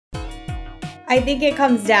I think it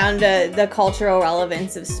comes down to the cultural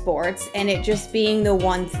relevance of sports and it just being the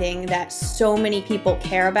one thing that so many people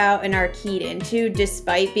care about and are keyed into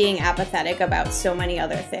despite being apathetic about so many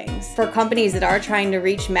other things. For companies that are trying to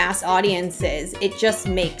reach mass audiences, it just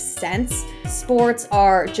makes sense. Sports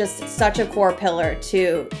are just such a core pillar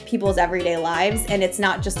to people's everyday lives, and it's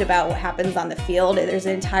not just about what happens on the field. There's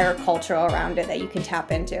an entire culture around it that you can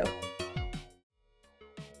tap into.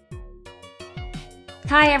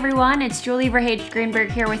 Hi everyone, it's Julie Verhage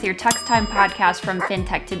Greenberg here with your Tux Time podcast from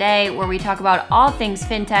FinTech Today, where we talk about all things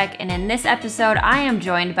FinTech. And in this episode, I am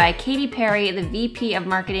joined by Katy Perry, the VP of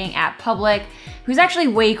Marketing at Public, who's actually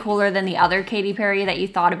way cooler than the other Katy Perry that you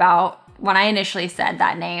thought about when I initially said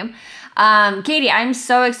that name. Katy, I'm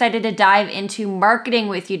so excited to dive into marketing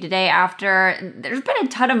with you today after there's been a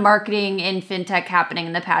ton of marketing in FinTech happening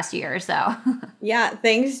in the past year or so. Yeah,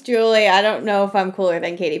 thanks, Julie. I don't know if I'm cooler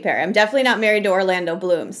than Katy Perry. I'm definitely not married to Orlando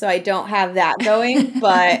Bloom, so I don't have that going,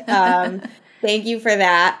 but thank you for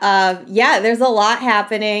that. Yeah, there's a lot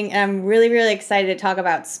happening, and I'm really, really excited to talk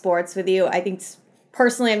about sports with you. I think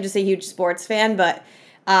personally, I'm just a huge sports fan, but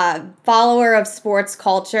follower of sports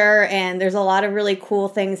culture, and there's a lot of really cool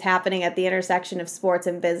things happening at the intersection of sports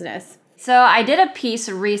and business. So I did a piece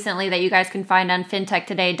recently that you guys can find on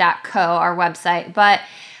fintechtoday.co, our website, but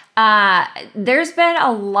there's been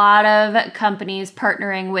a lot of companies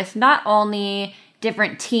partnering with not only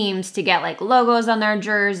different teams to get like logos on their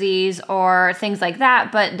jerseys or things like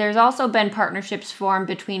that, but there's also been partnerships formed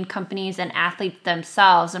between companies and athletes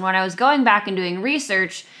themselves. And when I was going back and doing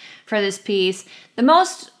research for this piece, the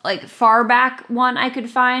most like far back one I could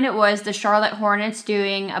find was the Charlotte Hornets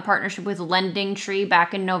doing a partnership with Lending Tree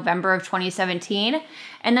back in November of 2017.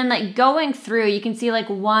 And then like going through, you can see like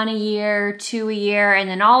 1 a year, 2 a year, and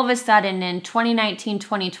then all of a sudden in 2019,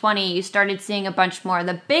 2020, you started seeing a bunch more.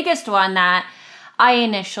 The biggest one that I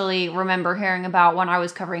initially remember hearing about when I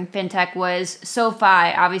was covering FinTech was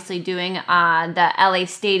SoFi, obviously doing the LA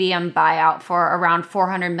Stadium buyout for around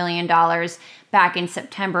 $400 million back in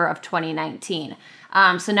September of 2019.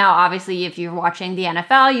 So now, obviously, if you're watching the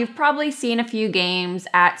NFL, you've probably seen a few games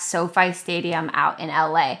at SoFi Stadium out in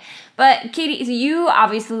LA. But Katy, so you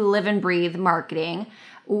obviously live and breathe marketing.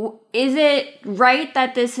 Is it right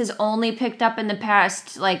that this has only picked up in the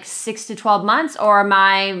past like 6 to 12 months, or am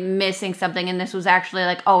I missing something and this was actually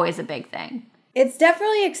like always a big thing? It's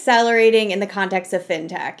definitely accelerating in the context of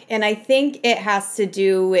FinTech. And I think it has to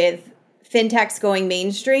do with FinTechs going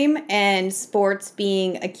mainstream and sports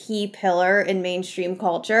being a key pillar in mainstream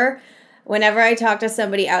culture. Whenever I talk to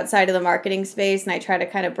somebody outside of the marketing space and I try to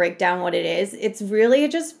kind of break down what it is, it's really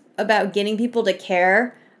just about getting people to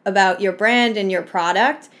care about your brand and your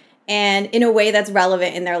product and in a way that's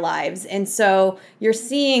relevant in their lives. And so you're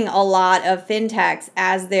seeing a lot of FinTechs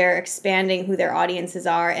as they're expanding who their audiences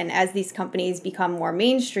are and as these companies become more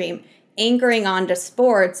mainstream, anchoring onto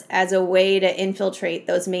sports as a way to infiltrate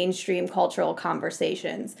those mainstream cultural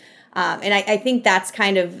conversations. And I think that's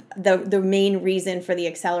kind of the main reason for the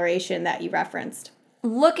acceleration that you referenced.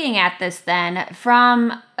 Looking at this then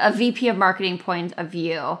from a VP of marketing point of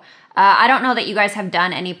view, I don't know that you guys have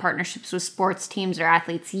done any partnerships with sports teams or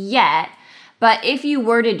athletes yet, but if you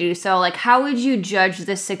were to do so, like how would you judge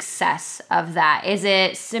the success of that? Is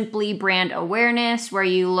it simply brand awareness where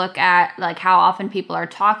you look at like how often people are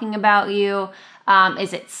talking about you?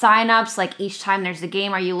 Is it signups? Like each time there's a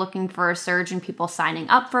game, are you looking for a surge in people signing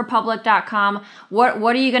up for public.com? What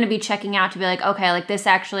are you going to be checking out to be like, okay, like this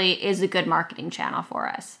actually is a good marketing channel for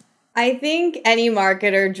us? I think any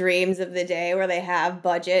marketer dreams of the day where they have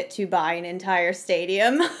budget to buy an entire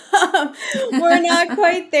stadium. We're not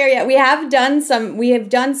quite there yet. We have done some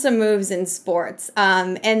moves in sports,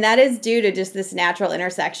 and that is due to just this natural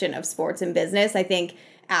intersection of sports and business. I think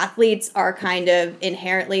athletes are kind of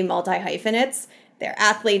inherently multi-hyphenates. They're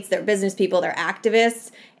athletes, they're business people, they're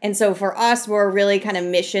activists. And so for us, we're a really kind of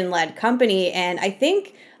mission-led company. And I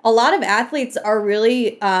think a lot of athletes are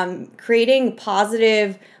really creating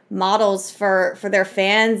positive models for their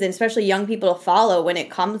fans and especially young people to follow when it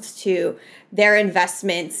comes to their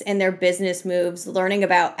investments and their business moves, learning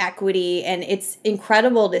about equity. And it's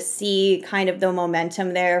incredible to see kind of the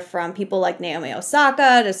momentum there from people like Naomi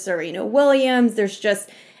Osaka to Serena Williams. There's just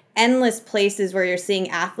endless places where you're seeing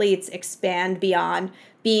athletes expand beyond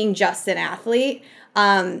being just an athlete.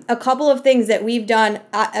 A couple of things that we've done,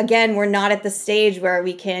 again, we're not at the stage where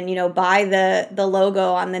we can, buy the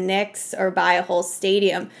logo on the Knicks or buy a whole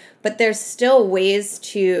stadium, but there's still ways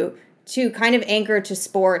to kind of anchor to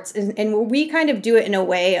sports. And we kind of do it in a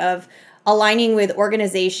way of aligning with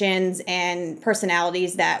organizations and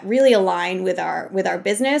personalities that really align with our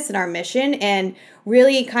business and our mission, and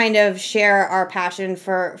really kind of share our passion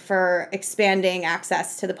for expanding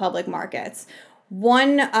access to the public markets.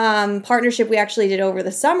 One partnership we actually did over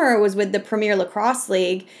the summer was with the Premier Lacrosse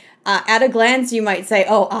League. At a glance, you might say,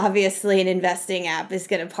 oh, obviously an investing app is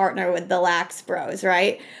going to partner with the Lax Bros,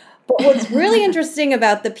 right? But what's really interesting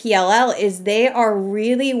about the PLL is they are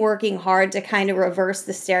really working hard to kind of reverse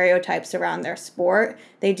the stereotypes around their sport.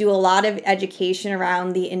 They do a lot of education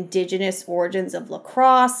around the indigenous origins of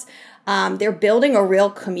lacrosse. They're building a real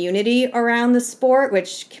community around the sport,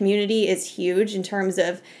 which community is huge in terms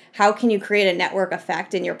of how can you create a network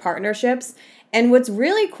effect in your partnerships. And what's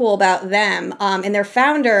really cool about them, and their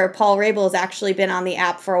founder, Paul Rabel, has actually been on the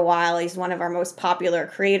app for a while. He's one of our most popular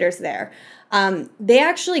creators there. They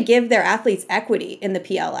actually give their athletes equity in the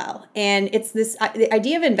PLL. And it's this the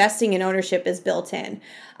idea of investing in ownership is built in.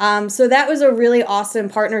 So that was a really awesome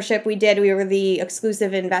partnership we did. We were the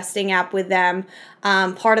exclusive investing app with them.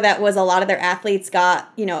 Part of that was a lot of their athletes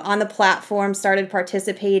got, on the platform, started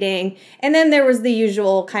participating. And then there was the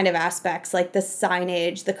usual kind of aspects like the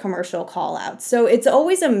signage, the commercial call outs. So it's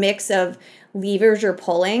always a mix of levers you're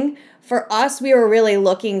pulling. For us, we were really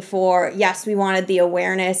looking for, yes, we wanted the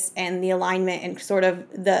awareness and the alignment and sort of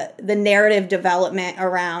the narrative development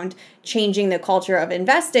around changing the culture of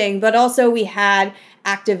investing, but also we had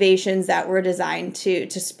activations that were designed to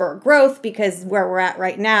spur growth, because where we're at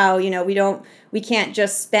right now, we can't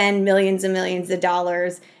just spend millions and millions of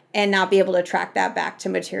dollars and not be able to track that back to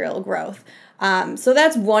material growth. So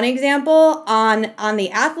that's one example. On the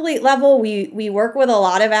athlete level, we work with a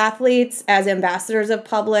lot of athletes as ambassadors of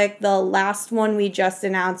public. The last one we just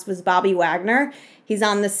announced was Bobby Wagner. He's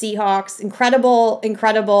on the Seahawks.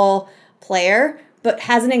 Incredible player, but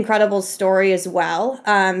has an incredible story as well.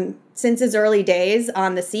 Since his early days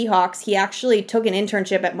on the Seahawks, he actually took an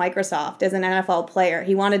internship at Microsoft as an NFL player.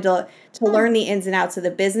 He wanted to learn the ins and outs of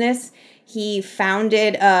the business. He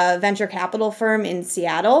founded a venture capital firm in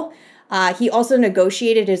Seattle. He also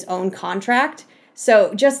negotiated his own contract.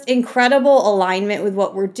 So just incredible alignment with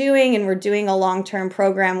what we're doing. And we're doing a long-term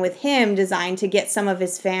program with him designed to get some of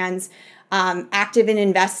his fans active in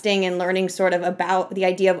investing and learning sort of about the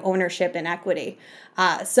idea of ownership and equity.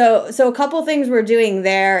 So a couple things we're doing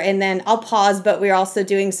there, and then I'll pause, but we're also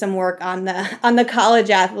doing some work on the college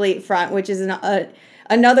athlete front, which is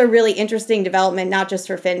another really interesting development, not just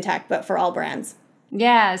for fintech, but for all brands.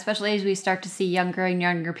 Yeah, especially as we start to see younger and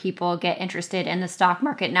younger people get interested in the stock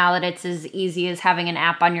market now that it's as easy as having an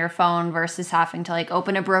app on your phone versus having to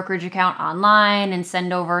open a brokerage account online and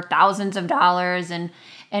send over thousands of dollars and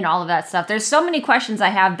all of that stuff. There's so many questions I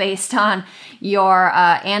have based on your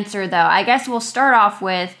answer, though. I guess we'll start off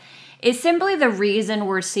with, is simply the reason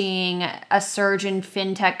we're seeing a surge in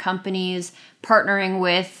fintech companies partnering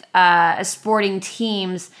with sporting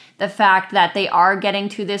teams the fact that they are getting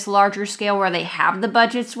to this larger scale where they have the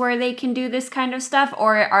budgets where they can do this kind of stuff?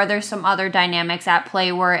 Or are there some other dynamics at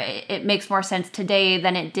play where it makes more sense today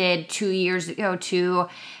than it did 2 years ago to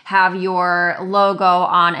have your logo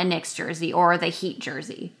on a Knicks jersey or the Heat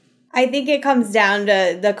jersey? I think it comes down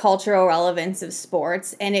to the cultural relevance of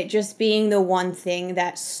sports and it just being the one thing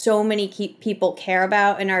that so many people care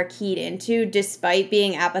about and are keyed into, despite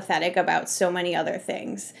being apathetic about so many other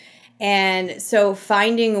things. And so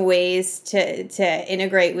finding ways to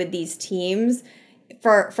integrate with these teams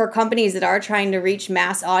for companies that are trying to reach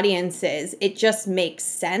mass audiences, it just makes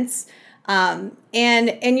sense. And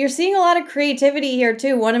you're seeing a lot of creativity here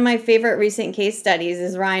too. One of my favorite recent case studies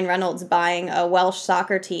is Ryan Reynolds buying a Welsh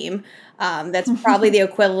soccer team. That's probably the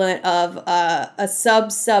equivalent of a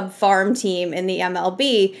sub farm team in the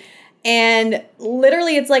MLB. And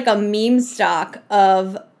literally it's like a meme stock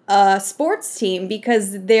of a sports team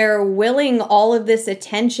because they're willing all of this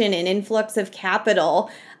attention and influx of capital.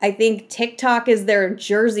 I think TikTok is their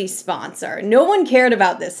jersey sponsor. No one cared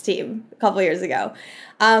about this team a couple years ago.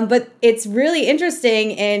 But it's really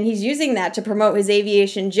interesting, and he's using that to promote his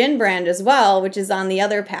aviation gin brand as well, which is on the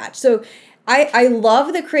other patch. So I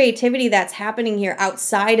love the creativity that's happening here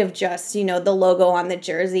outside of just, the logo on the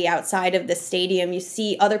jersey, outside of the stadium. You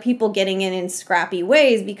see other people getting in scrappy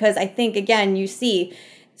ways because I think, again, you see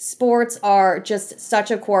sports are just such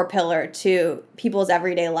a core pillar to people's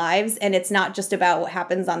everyday lives, and it's not just about what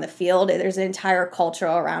happens on the field. There's an entire culture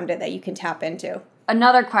around it that you can tap into.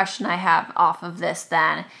 Another question I have off of this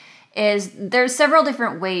then is there's several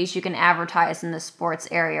different ways you can advertise in the sports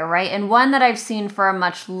area, right? And one that I've seen for a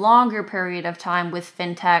much longer period of time with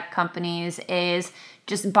fintech companies is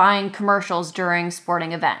just buying commercials during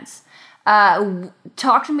sporting events.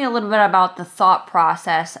 Talk to me a little bit about the thought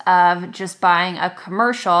process of just buying a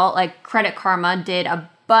commercial. Like Credit Karma did a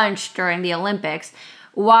bunch during the Olympics.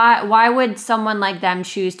 Why would someone like them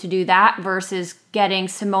choose to do that versus getting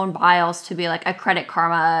Simone Biles to be like a Credit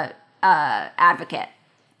Karma advocate?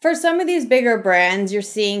 For some of these bigger brands, you're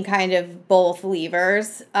seeing kind of both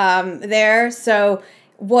levers there. So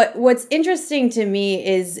what's interesting to me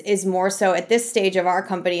is more so at this stage of our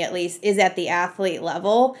company, at least, is at the athlete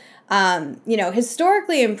level.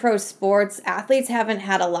 Historically in pro sports, athletes haven't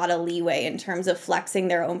had a lot of leeway in terms of flexing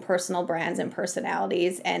their own personal brands and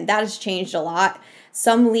personalities, and that has changed a lot.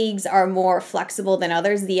 Some leagues are more flexible than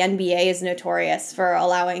others. The NBA is notorious for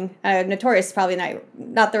allowing, notorious is probably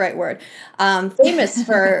not the right word, famous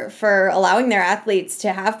for allowing their athletes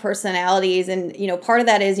to have personalities. And, part of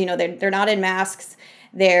that is, they're not in masks.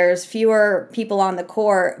 There's fewer people on the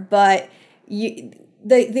court, but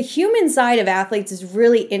the human side of athletes is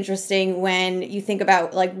really interesting when you think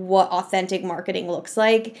about like what authentic marketing looks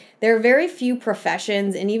like. There are very few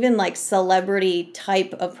professions, and even like celebrity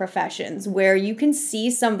type of professions, where you can see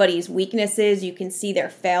somebody's weaknesses, you can see their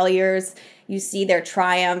failures, you see their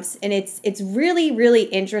triumphs, and it's really, really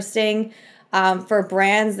interesting for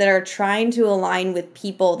brands that are trying to align with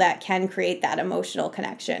people that can create that emotional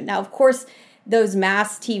connection. Now, of course, those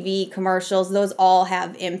mass TV commercials, those all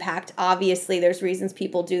have impact. Obviously, there's reasons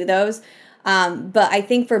people do those. But I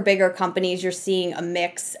think for bigger companies, you're seeing a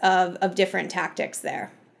mix of different tactics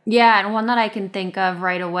there. Yeah, and one that I can think of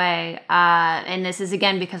right away, and this is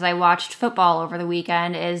again because I watched football over the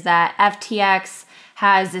weekend, is that FTX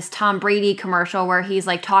has this Tom Brady commercial where he's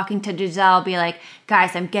like talking to Giselle, be like,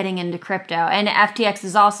 guys, I'm getting into crypto. And FTX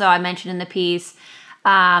is also, I mentioned in the piece,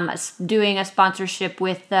 doing a sponsorship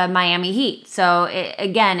with the Miami Heat. So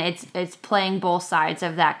it's playing both sides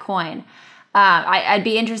of that coin. I'd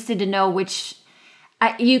be interested to know which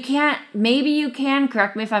you can,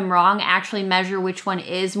 correct me if I'm wrong, actually measure which one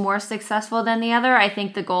is more successful than the other. I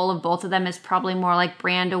think the goal of both of them is probably more like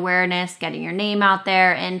brand awareness, getting your name out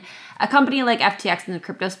there. And a company like FTX in the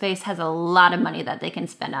crypto space has a lot of money that they can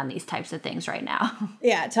spend on these types of things right now.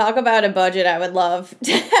 Yeah, talk about a budget I would love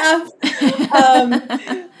to have.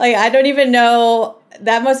 I don't even know.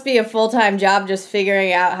 That must be a full-time job just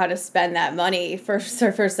figuring out how to spend that money for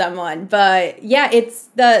someone. But yeah, it's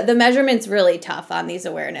the measurement's really tough on these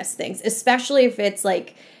awareness things, especially if it's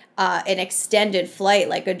like an extended flight,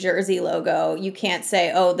 like a jersey logo. You can't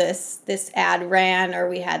say, oh, this ad ran, or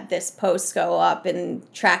we had this post go up,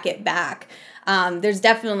 and track it back. There's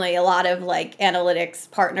definitely a lot of like analytics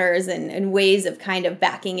partners and ways of kind of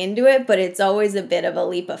backing into it, but it's always a bit of a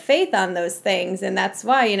leap of faith on those things. And that's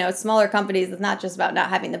why, smaller companies, it's not just about not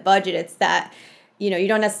having the budget. It's that, you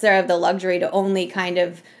don't necessarily have the luxury to only kind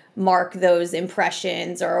of mark those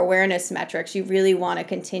impressions or awareness metrics. You really want to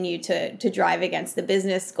continue to drive against the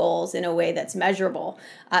business goals in a way that's measurable,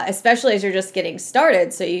 especially as you're just getting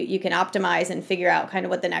started. So you can optimize and figure out kind of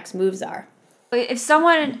what the next moves are. If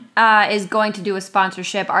someone is going to do a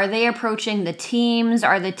sponsorship, are they approaching the teams?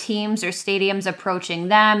 Are the teams or stadiums approaching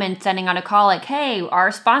them and sending out a call like, hey,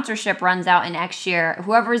 our sponsorship runs out in X year.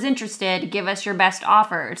 Whoever is interested, give us your best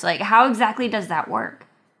offers. Like, how exactly does that work?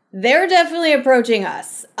 They're definitely approaching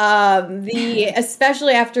us.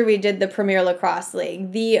 Especially after we did the Premier Lacrosse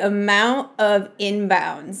League, the amount of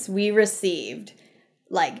inbounds we received,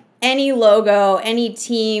 like any logo, any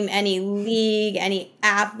team, any league, any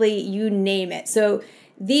athlete, you name it. So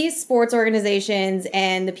these sports organizations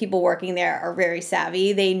and the people working there are very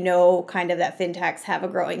savvy. They know kind of that fintechs have a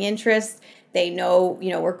growing interest. They know,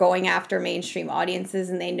 we're going after mainstream audiences,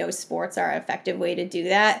 and they know sports are an effective way to do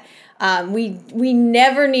that. We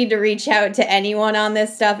never need to reach out to anyone on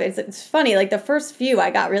this stuff. It's funny, like the first few,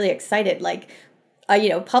 I got really excited. Like,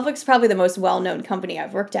 Public's probably the most well-known company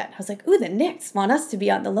I've worked at. I was like, ooh, the Knicks want us to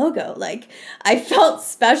be on the logo. Like, I felt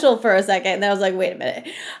special for a second, and then I was like, wait a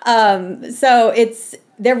minute. So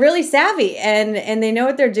they're really savvy, and they know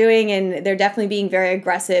what they're doing, and they're definitely being very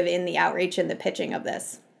aggressive in the outreach and the pitching of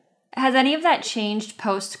this. Has any of that changed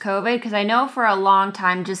post-COVID? Because I know for a long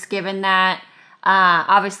time, just given that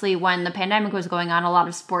obviously when the pandemic was going on, a lot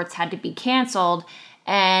of sports had to be canceled,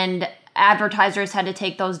 and advertisers had to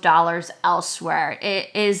take those dollars elsewhere.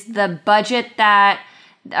 Is the budget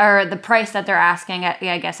or the price that they're asking,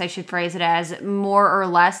 I guess I should phrase it as, more or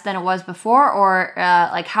less than it was before? Or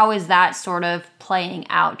how is that sort of playing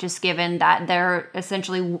out, just given that there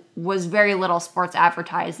essentially was very little sports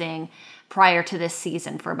advertising prior to this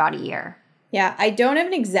season for about a year? Yeah, I don't have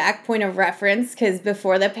an exact point of reference because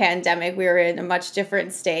before the pandemic, we were in a much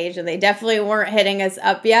different stage, and they definitely weren't hitting us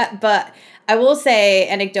up yet. But I will say,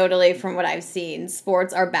 anecdotally, from what I've seen,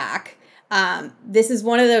 sports are back. This is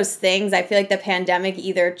one of those things. I feel like the pandemic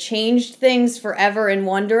either changed things forever in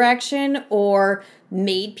one direction or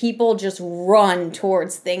made people just run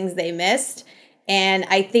towards things they missed. And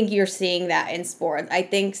I think you're seeing that in sports. I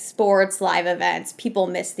think sports, live events, people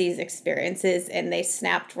miss these experiences and they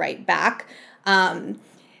snapped right back.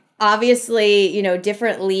 Obviously,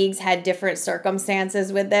 different leagues had different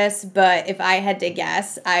circumstances with this, but if I had to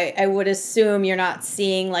guess, I would assume you're not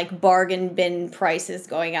seeing like bargain bin prices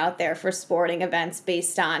going out there for sporting events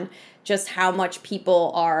based on just how much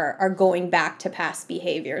people are going back to past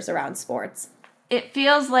behaviors around sports. It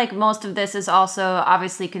feels like most of this is also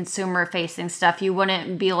obviously consumer facing stuff. You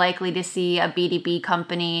wouldn't be likely to see a B2B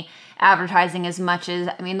company advertising as much as,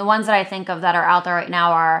 the ones that I think of that are out there right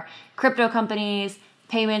now are crypto companies,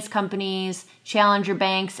 payments companies, challenger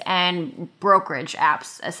banks, and brokerage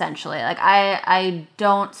apps, essentially. Like, I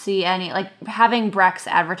don't see any, like, having Brex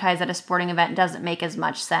advertise at a sporting event doesn't make as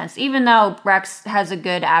much sense. Even though Brex has a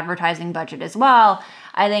good advertising budget as well,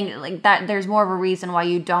 I think like that there's more of a reason why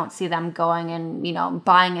you don't see them going and,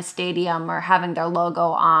 buying a stadium or having their logo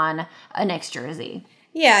on a Knicks jersey.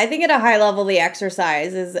 Yeah, I think at a high level, the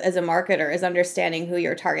exercise as a marketer is understanding who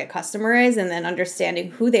your target customer is and then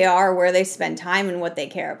understanding who they are, where they spend time, and what they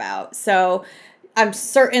care about. So I'm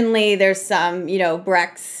certainly there's some,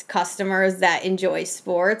 Brex customers that enjoy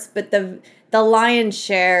sports, but the lion's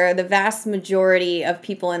share, the vast majority of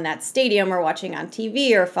people in that stadium are watching on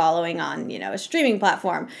TV or following on, a streaming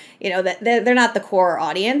platform, that they're not the core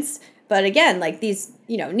audience. But again, like these,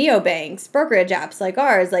 neobanks, brokerage apps like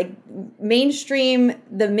ours, like the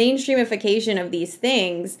mainstreamification of these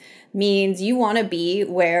things means you want to be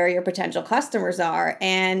where your potential customers are.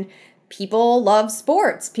 And people love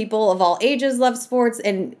sports. People of all ages love sports.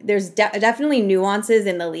 And there's definitely nuances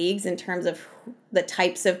in the leagues in terms of the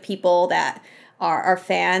types of people that are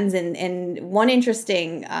fans. And one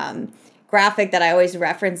interesting graphic that I always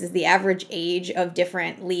reference is the average age of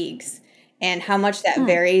different leagues and how much that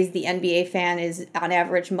varies. The NBA fan is on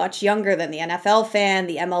average much younger than the NFL fan,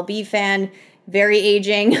 the MLB fan, very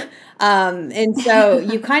aging. And so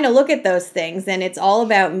you kind of look at those things and it's all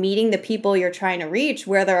about meeting the people you're trying to reach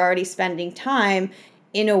where they're already spending time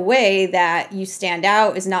in a way that you stand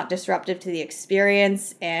out, is not disruptive to the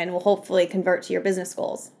experience, and will hopefully convert to your business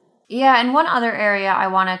goals. Yeah, and one other area I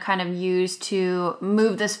want to kind of use to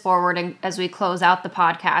move this forward and as we close out the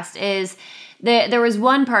podcast is there was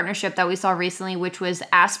one partnership that we saw recently, which was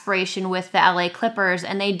Aspiration with the LA Clippers,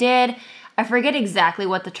 and they did, I forget exactly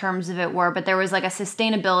what the terms of it were, but there was like a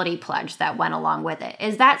sustainability pledge that went along with it.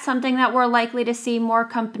 Is that something that we're likely to see more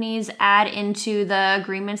companies add into the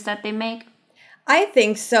agreements that they make? I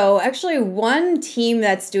think so. Actually, one team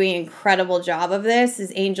that's doing an incredible job of this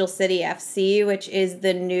is Angel City FC, which is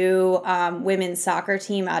the new women's soccer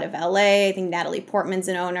team out of LA. I think Natalie Portman's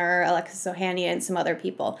an owner, Alexis Ohania, and some other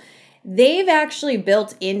people. They've actually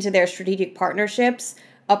built into their strategic partnerships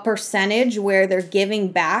a percentage where they're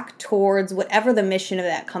giving back towards whatever the mission of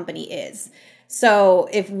that company is. So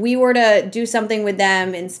if we were to do something with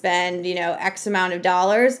them and spend, X amount of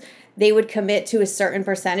dollars, they would commit to a certain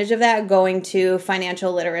percentage of that going to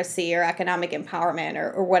financial literacy or economic empowerment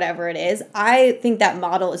or whatever it is. I think that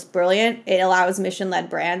model is brilliant. It allows mission-led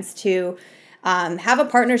brands to have a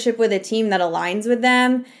partnership with a team that aligns with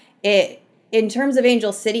them. In terms of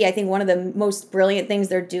Angel City, I think one of the most brilliant things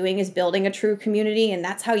they're doing is building a true community, and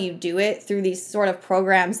that's how you do it, through these sort of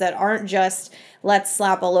programs that aren't just let's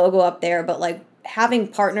slap a logo up there, but like having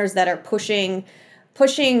partners that are pushing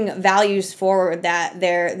values forward that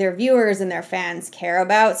their viewers and their fans care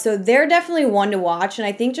about. So they're definitely one to watch. And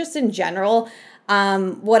I think just in general,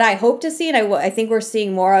 what I hope to see, and I think we're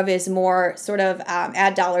seeing more of, is more sort of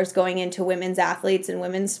ad dollars going into women's athletes and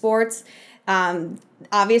women's sports.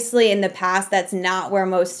 Obviously, in the past, that's not where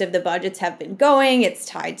most of the budgets have been going. It's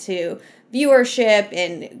tied to viewership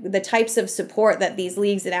and the types of support that these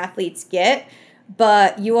leagues and athletes get.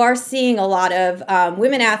 But you are seeing a lot of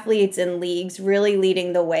women athletes and leagues really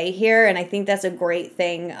leading the way here. And I think that's a great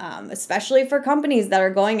thing, especially for companies that are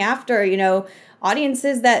going after,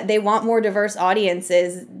 audiences that they want more diverse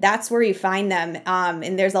audiences. That's where you find them.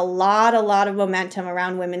 And there's a lot of momentum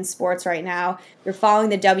around women's sports right now. You're following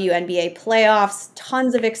the WNBA playoffs,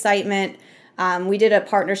 tons of excitement. We did a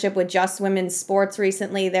partnership with Just Women's Sports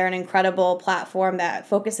recently. They're an incredible platform that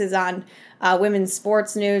focuses on women's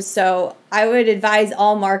sports news. So I would advise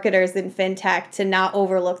all marketers in fintech to not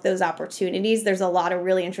overlook those opportunities. There's a lot of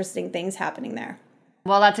really interesting things happening there.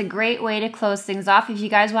 Well, that's a great way to close things off. If you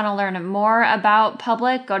guys want to learn more about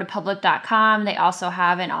Public, go to public.com. They also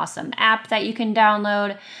have an awesome app that you can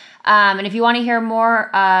download. And if you want to hear more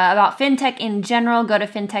about fintech in general, go to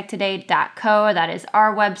fintechtoday.co. That is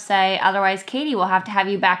our website. Otherwise, Katie will have to have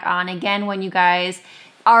you back on again when you guys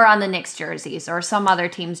are on the Knicks jerseys or some other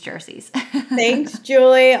team's jerseys. Thanks,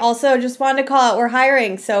 Julie. Also, just wanted to call out, we're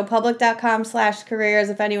hiring. So public.com/careers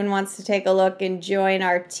if anyone wants to take a look and join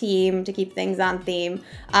our team to keep things on theme.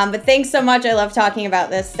 But thanks so much. I love talking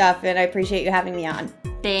about this stuff, and I appreciate you having me on.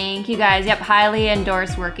 Thank you, guys. Yep, highly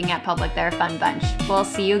endorse working at Public. They're a fun bunch. We'll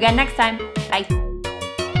see you again next time. Bye.